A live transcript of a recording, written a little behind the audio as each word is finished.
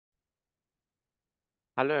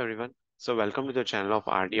Hello everyone. So welcome to the channel of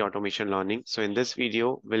RD Automation Learning. So in this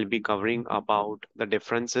video, we'll be covering about the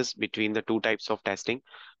differences between the two types of testing.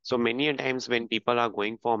 So many a times when people are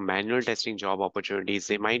going for manual testing job opportunities,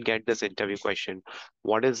 they might get this interview question.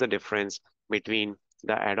 What is the difference between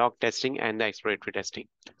the ad hoc testing and the exploratory testing?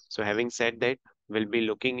 So having said that, we'll be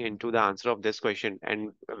looking into the answer of this question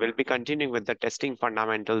and we'll be continuing with the testing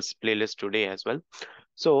fundamentals playlist today as well.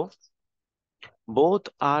 So both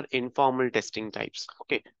are informal testing types,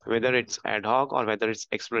 okay, whether it's ad hoc or whether it's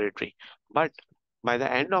exploratory. But by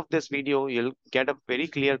the end of this video, you'll get a very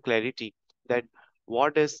clear clarity that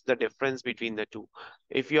what is the difference between the two.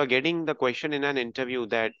 If you are getting the question in an interview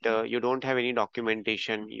that you don't have any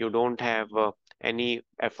documentation, you don't have any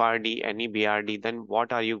FRD, any BRD, then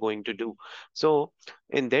what are you going to do? So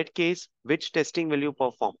in that case, which testing will you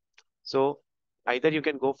perform? So either you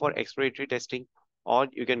can go for exploratory testing or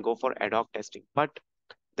you can go for ad hoc testing. But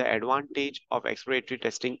the advantage of exploratory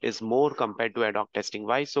testing is more compared to ad hoc testing.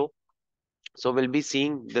 Why so? So we'll be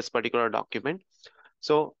seeing this particular document.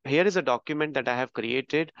 So here is a document that I have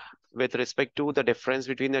created with respect to the difference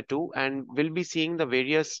between the two, and we'll be seeing the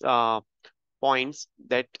various points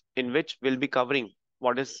that in which we'll be covering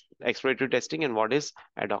what is exploratory testing and what is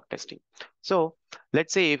ad hoc testing. So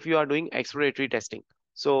let's say if you are doing exploratory testing.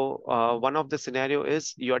 So one of the scenario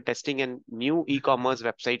is you are testing a new e-commerce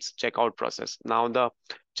website's checkout process. Now the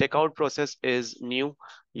checkout process is new.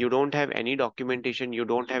 You don't have any documentation. You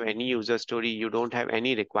don't have any user story. You don't have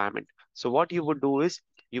any requirement. So what you would do is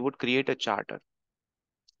you would create a charter.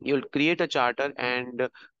 You'll create a charter and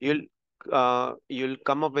you'll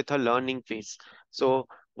come up with a learning phase. So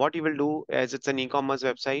what you will do, as it's an e-commerce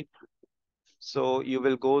website, so you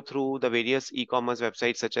will go through the various e-commerce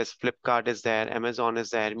websites such as Flipkart is there, Amazon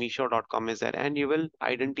is there, Meesho.com is there, and you will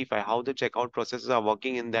identify how the checkout processes are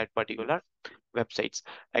working in that particular websites.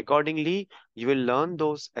 Accordingly, you will learn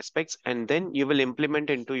those aspects and then you will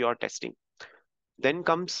implement into your testing. Then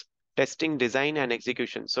comes testing design and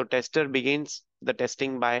execution. So tester begins the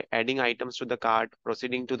testing by adding items to the cart,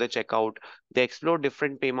 proceeding to the checkout. They explore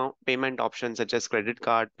different payment options such as credit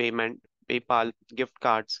card, payment, PayPal, gift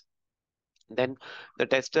cards. Then the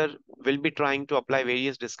tester will be trying to apply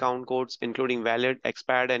various discount codes, including valid,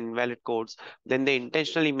 expired, and invalid codes. Then they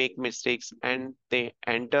intentionally make mistakes and they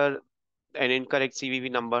enter an incorrect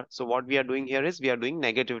CVV number. So what we are doing here is we are doing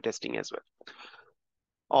negative testing as well,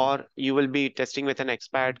 or you will be testing with an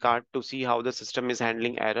expired card to see how the system is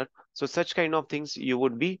handling error. So such kind of things you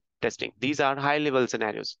would be testing. These are high level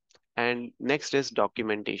scenarios. And next is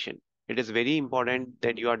documentation. It is very important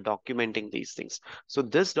that you are documenting these things. So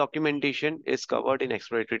this documentation is covered in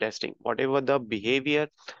exploratory testing. Whatever the behavior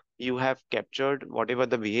you have captured, whatever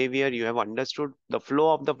the behavior you have understood, the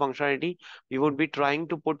flow of the functionality, you would be trying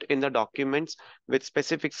to put in the documents with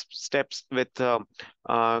specific steps, with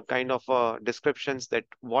kind of descriptions that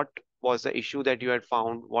what was the issue that you had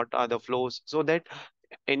found, what are the flows, so that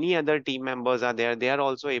any other team members are there, they are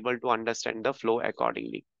also able to understand the flow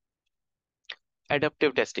accordingly.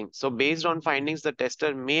 Adaptive testing. So based on findings, the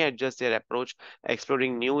tester may adjust their approach,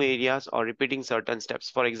 exploring new areas or repeating certain steps.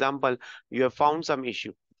 For example, you have found some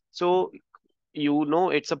issue. So you know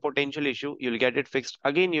it's a potential issue, you'll get it fixed.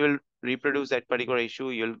 Again, you will reproduce that particular issue,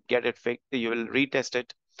 you'll get it fixed, you will retest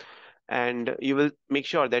it, and you will make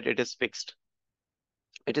sure that it is fixed.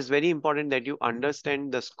 It is very important that you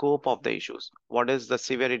understand the scope of the issues. What is the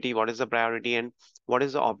severity, what is the priority, and what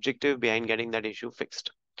is the objective behind getting that issue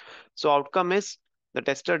fixed. So outcome is the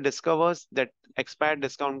tester discovers that expired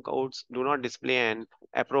discount codes do not display an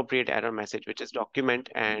appropriate error message, which is document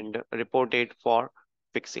and report it for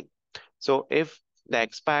fixing. So if the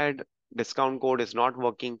expired discount code is not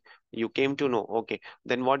working, you came to know, okay,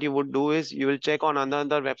 then what you would do is you will check on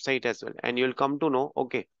another website as well, and you'll come to know,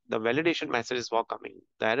 okay, the validation messages were coming,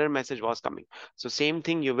 the error message was coming. So same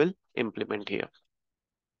thing you will implement here.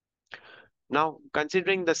 Now,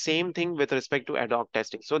 considering the same thing with respect to ad hoc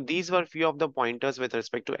testing. So these were few of the pointers with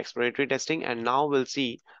respect to exploratory testing, and now we'll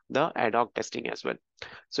see the ad hoc testing as well.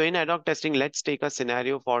 So in ad hoc testing, let's take a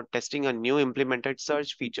scenario for testing a new implemented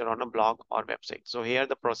search feature on a blog or website. So here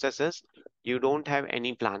the process is you don't have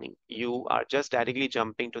any planning. You are just directly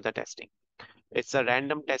jumping to the testing. It's a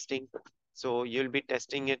random testing. So you'll be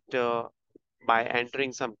testing it by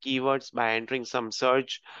entering some keywords, by entering some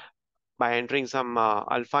search, by entering some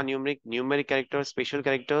numeric characters, special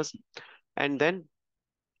characters, and then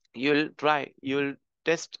you'll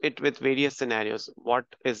test it with various scenarios. What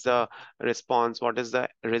is the response? What is the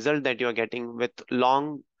result that you are getting with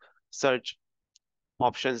long search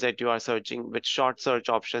options that you are searching, with short search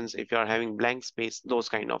options, if you are having blank space, those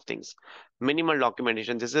kind of things. Minimal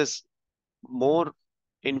documentation. This is more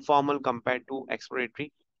informal compared to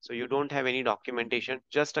exploratory. So you don't have any documentation,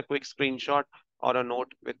 just a quick screenshot or a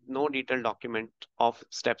note with no detailed document of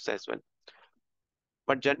steps as well.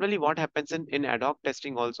 But generally, what happens in ad hoc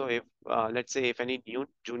testing also, if let's say if any new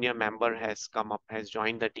junior member has come up, has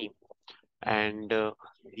joined the team, and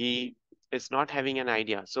he is not having an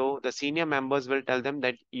idea, so the senior members will tell them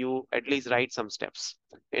that you at least write some steps.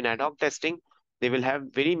 In ad hoc testing, they will have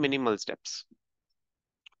very minimal steps.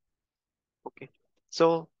 Okay.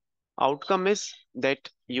 So outcome is that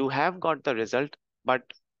you have got the result, but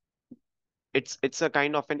it's a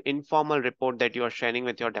kind of an informal report that you are sharing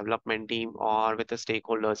with your development team or with the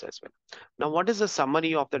stakeholders as well. Now, what is the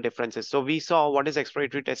summary of the differences? So we saw what is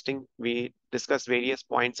exploratory testing. We discussed various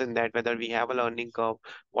points in that, whether we have a learning curve,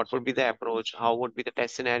 what would be the approach, how would be the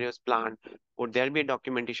test scenarios planned, would there be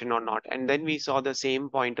documentation or not? And then we saw the same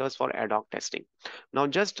pointers for ad hoc testing. Now,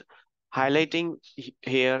 just highlighting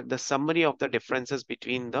here the summary of the differences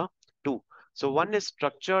between the two. So one is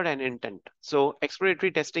structured and intent. So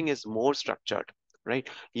exploratory testing is more structured, right?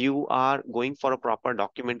 You are going for a proper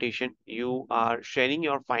documentation. You are sharing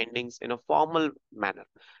your findings in a formal manner.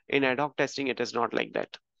 In ad hoc testing, it is not like that.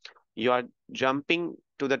 You are jumping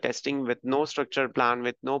to the testing with no structured plan,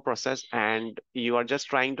 with no process, and you are just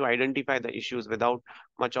trying to identify the issues without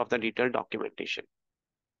much of the detailed documentation.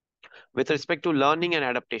 With respect to learning and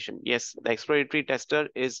adaptation, yes, the exploratory tester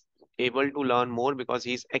is able to learn more because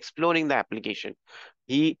he's exploring the application.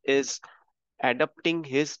 He is adapting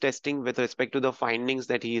his testing with respect to the findings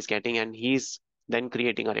that he is getting, and he's then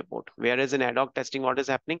creating a report. Whereas in ad hoc testing, what is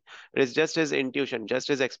happening? It is just his intuition, just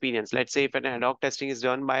his experience. Let's say if an ad hoc testing is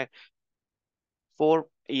done by 4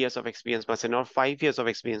 years of experience person or 5 years of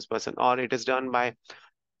experience person, or it is done by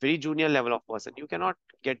very junior level of person, you cannot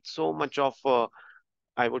get so much of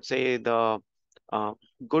I would say the uh,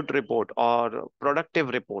 good report or productive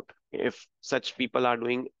report if such people are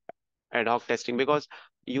doing ad hoc testing, because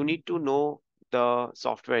you need to know the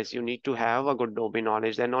softwares, you need to have a good domain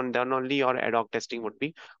knowledge. Then only your ad hoc testing would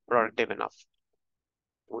be productive enough,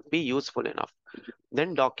 would be useful enough.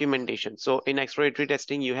 Then documentation. So in exploratory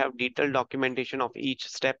testing, you have detailed documentation of each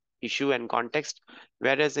step, issue, and context,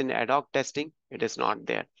 whereas in ad hoc testing, it is not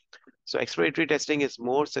there. So exploratory testing is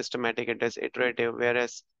more systematic, it is iterative,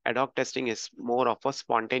 whereas ad hoc testing is more of a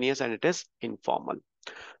spontaneous and it is informal.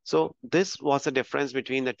 So this was the difference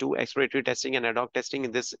between the two, exploratory testing and ad hoc testing.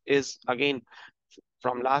 And this is again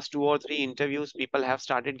from last 2 or 3 interviews, people have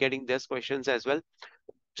started getting these questions as well.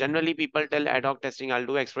 Generally, people tell ad hoc testing, I'll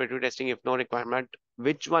do exploratory testing if no requirement.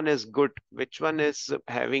 Which one is good? Which one is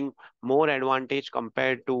having more advantage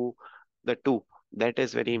compared to the two? That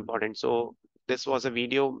is very important. So this was a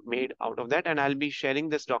video made out of that, and I'll be sharing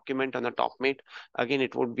this document on the top mate. Again,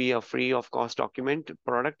 it would be a free of cost document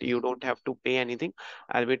product. You don't have to pay anything.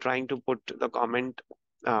 I'll be trying to put the comment,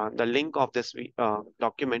 the link of this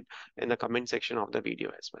document in the comment section of the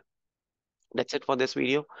video as well. That's it for this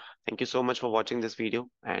video. Thank you so much for watching this video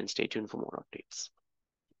and stay tuned for more updates.